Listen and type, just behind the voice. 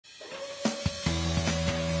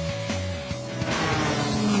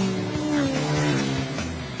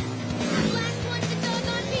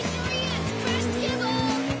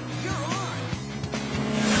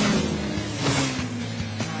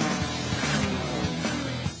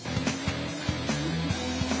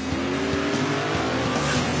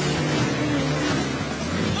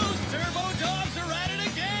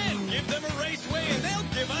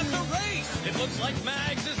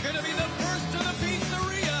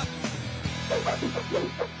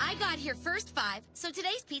I got here first, Five, so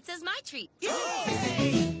today's pizza's my treat.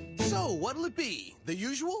 Yay! So, what'll it be? The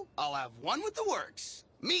usual? I'll have one with the works.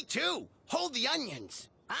 Me too. Hold the onions.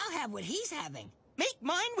 I'll have what he's having. Make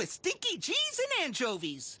mine with stinky cheese and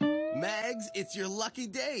anchovies. Mags, it's your lucky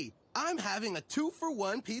day. I'm having a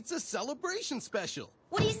 2-for-1 pizza celebration special.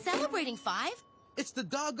 What are you celebrating, Five? It's the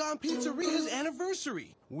Doggone Pizzeria's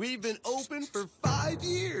anniversary. We've been open for 5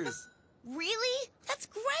 years. Really? That's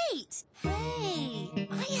great. Hey,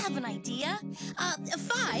 I have an idea.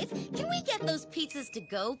 Five, can we get those pizzas to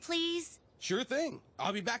go, please? Sure thing.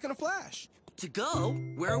 I'll be back in a flash. To go?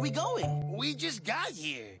 Where are we going? We just got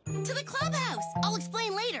here. To the clubhouse. I'll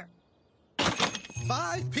explain later.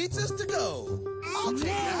 5 pizzas to go. I'll take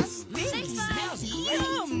that. Thanks, Five.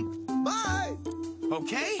 Yum! Bye.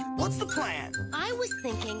 Okay, what's the plan? I was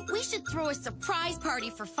thinking we should throw a surprise party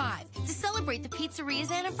for Five to celebrate the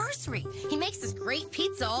pizzeria's anniversary. He makes this great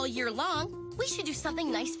pizza all year long. We should do something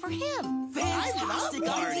nice for him. Fantastic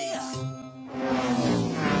idea!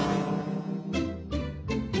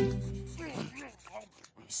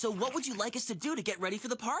 So what would you like us to do to get ready for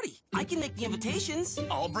the party? I can make the invitations.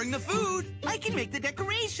 I'll bring the food. I can make the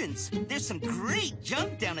decorations. There's some great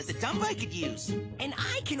junk down at the dump I could use. And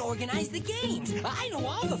I can organize the games. I know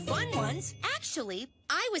all the fun ones. Actually,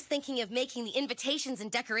 I was thinking of making the invitations and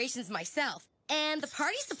decorations myself. And the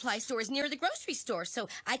party supply store is near the grocery store, so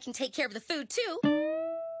I can take care of the food, too.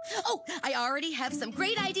 Oh, I already have some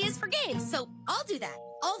great ideas for games, so I'll do that.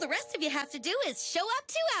 All the rest of you have to do is show up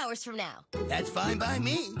 2 hours from now. That's fine by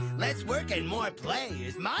me. Let's work and more play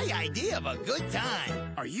is my idea of a good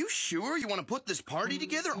time. Are you sure you want to put this party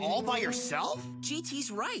together all by yourself?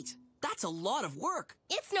 GT's right. That's a lot of work.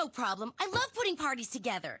 It's no problem. I love putting parties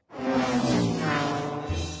together.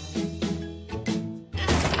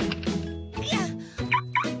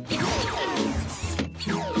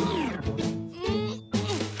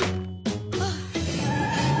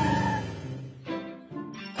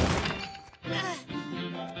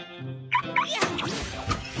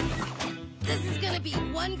 This is gonna be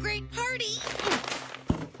one great party.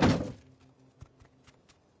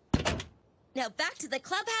 Now back to the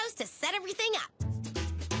clubhouse to set everything up.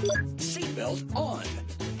 Seatbelt on.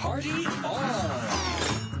 Party on.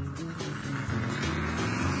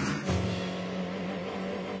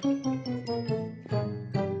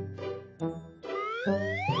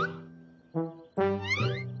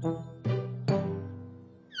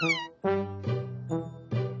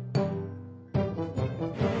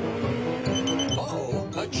 Oh,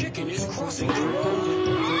 a chicken is crossing the road.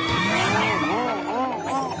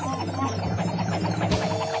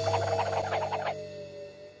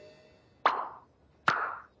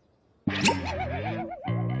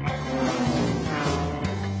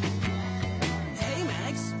 Hey,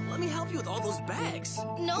 Mags, let me help you with all those bags.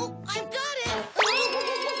 Nope, I've got it.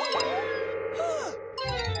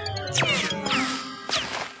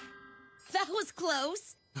 That was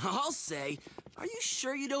close. I'll say. Are you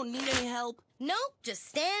sure you don't need any help? Nope, just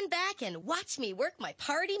stand back and watch me work my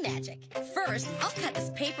party magic. First, I'll cut this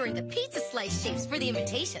paper into pizza slice shapes for the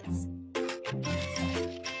invitations.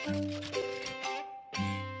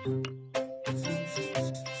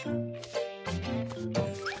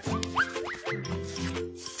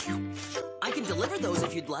 I can deliver those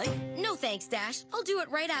if you'd like. No thanks, Dash. I'll do it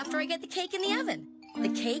right after I get the cake in the oven. The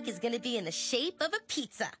cake is gonna be in the shape of a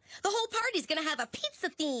pizza. The whole party's gonna have a pizza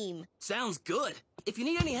theme. Sounds good. If you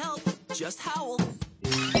need any help, just howl.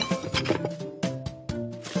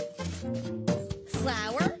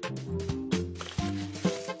 Flour,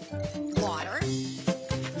 water,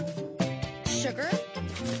 sugar,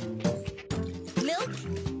 milk,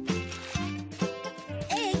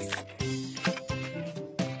 eggs.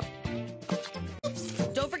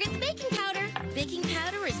 Don't forget the baking powder. Baking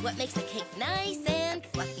powder is what makes a cake nice and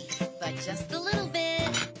fluffy, but just a little bit.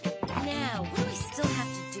 Now, what do I still have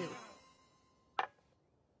to do?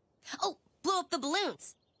 Oh, blow up the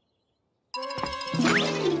balloons.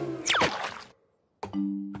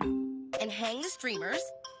 And hang the streamers.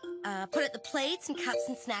 Put out the plates and cups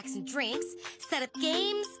and snacks and drinks. Set up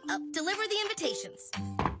games. Deliver the invitations.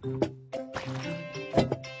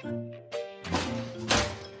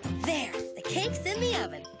 There, the cake's in the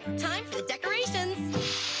oven. Time for the decorations.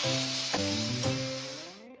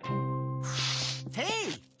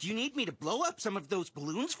 Hey, do you need me to blow up some of those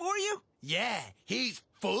balloons for you? Yeah, he's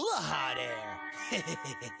full of hot air.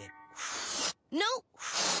 No,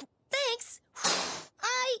 thanks.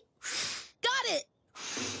 I got it.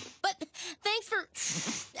 But thanks for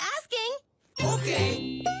asking.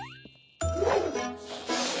 Okay.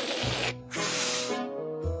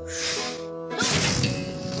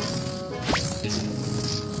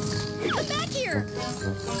 Come back here.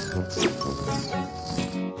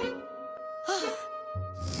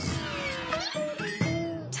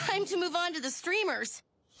 Time to move on to the streamers.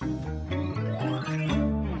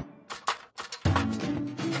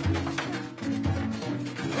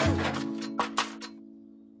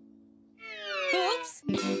 Oops.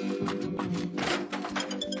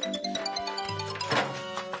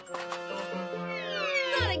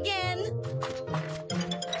 Not again.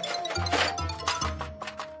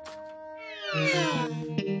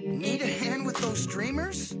 Need a hand with those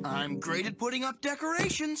streamers? I'm great at putting up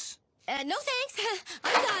decorations. No thanks.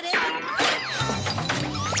 I got it.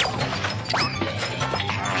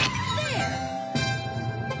 There.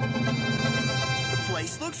 The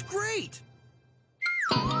place looks great.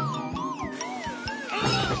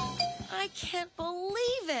 I can't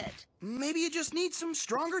believe it. Maybe you just need some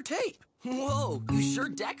stronger tape. Whoa, you sure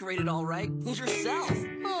decorated all right yourself.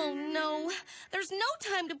 Oh, no. There's no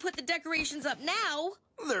time to put the decorations up now.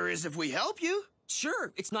 There is if we help you.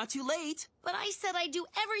 Sure, it's not too late. But I said I'd do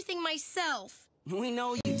everything myself. We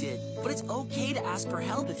know you did, but it's okay to ask for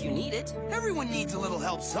help if you need it. Everyone needs a little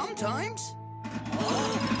help sometimes.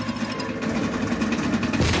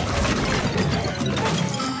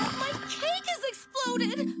 My cake has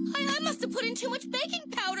exploded. I must have put in too much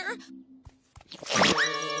baking powder.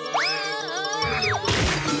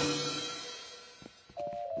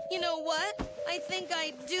 You know what? I think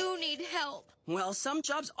I do need help. Well, some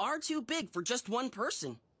jobs are too big for just one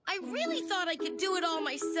person. I really thought I could do it all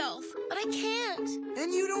myself, but I can't.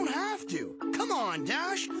 And you don't have to. Come on,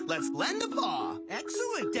 Dash. Let's lend a paw.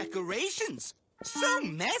 Excellent decorations. So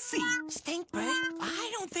messy. Stinkbird,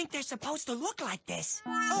 I don't think they're supposed to look like this.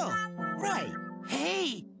 Oh, right.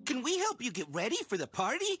 Hey, can we help you get ready for the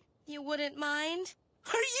party? You wouldn't mind?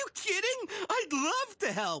 Are you kidding? I'd love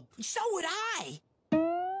to help. So would I.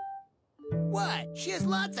 What? She has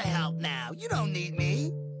lots of help now. You don't need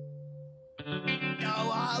me.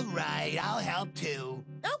 Oh, all right. I'll help too.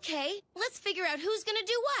 Okay, let's figure out who's gonna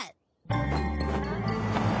do what.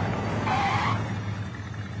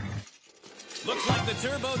 Looks like the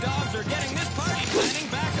Turbo Dogs are getting this party planning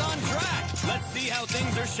back on track. Let's see how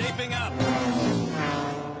things are shaping up.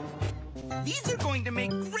 These are going to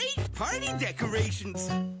make great party decorations.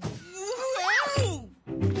 Whoa!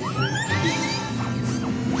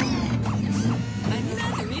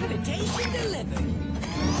 Another invitation delivered.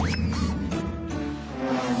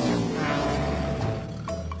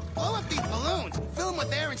 Blow up these balloons. Fill them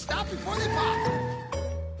with air and stop before they pop.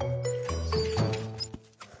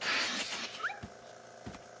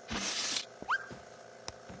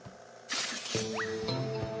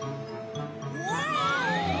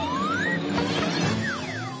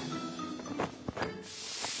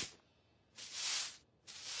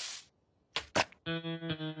 Ew,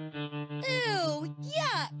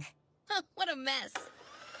 yuck. Huh, what a mess.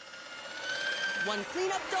 One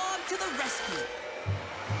cleanup dog to the rescue.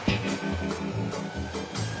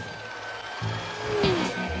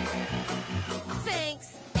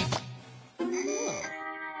 Thanks.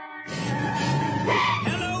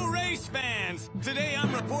 Hello, race fans! Today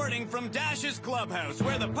I'm reporting from Dash's clubhouse,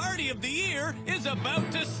 where the party of the year is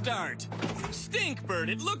about to start. Stinkbird,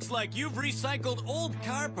 it looks like you've recycled old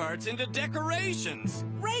car parts into decorations.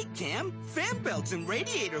 Right, Cam. Fan belts and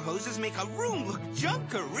radiator hoses make a room look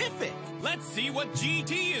junkerific. Let's see what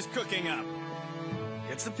GT is cooking up.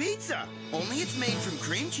 It's a pizza. Only it's made from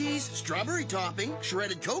cream cheese, strawberry topping,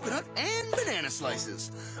 shredded coconut, and banana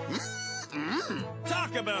slices.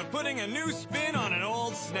 Talk about putting a new spin on an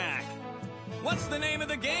old snack. What's the name of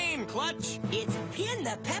the game, Clutch? It's pin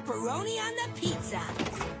the pepperoni on the pizza.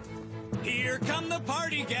 Here come the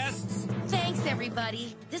party guests. Thanks,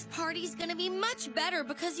 everybody. This party's gonna be much better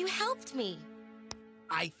because you helped me.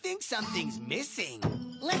 I think something's missing.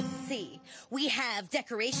 Let's see. We have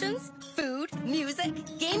decorations, food, music,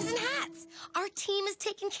 games, and hats. Our team is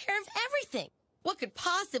taking care of everything. What could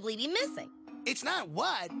possibly be missing? It's not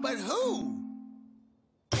what, but who.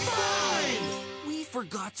 We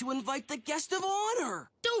forgot to invite the guest of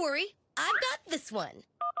honor. Don't worry, I've got this one.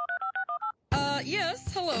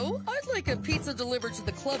 Yes, hello. I'd like a pizza delivered to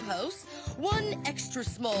the clubhouse. One extra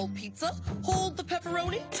small pizza. Hold the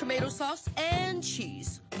pepperoni, tomato sauce, and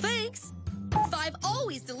cheese. Thanks. 5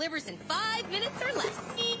 always delivers in 5 minutes or less.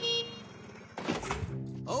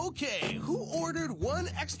 Okay, who ordered one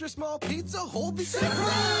extra small pizza? Hold the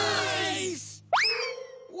Surprise!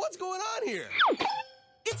 What's going on here?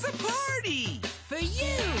 It's a party! For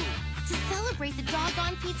you. To celebrate the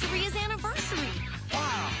doggone pizzeria's anniversary.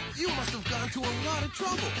 Wow, you must have gone to a lot of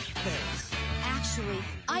trouble. Actually, Actually,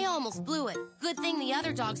 I almost blew it. Good thing the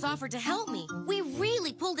other dogs offered to help me. We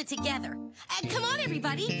really pulled it together. Come on,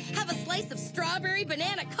 everybody. Have a slice of strawberry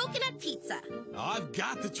banana coconut pizza. Oh, I've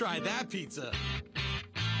got to try that pizza.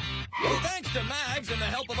 Well, thanks to Mags and the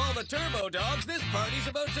help of all the Turbo Dogs, this party's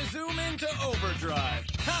about to zoom into overdrive.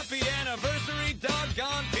 Happy anniversary,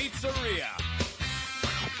 doggone pizzeria!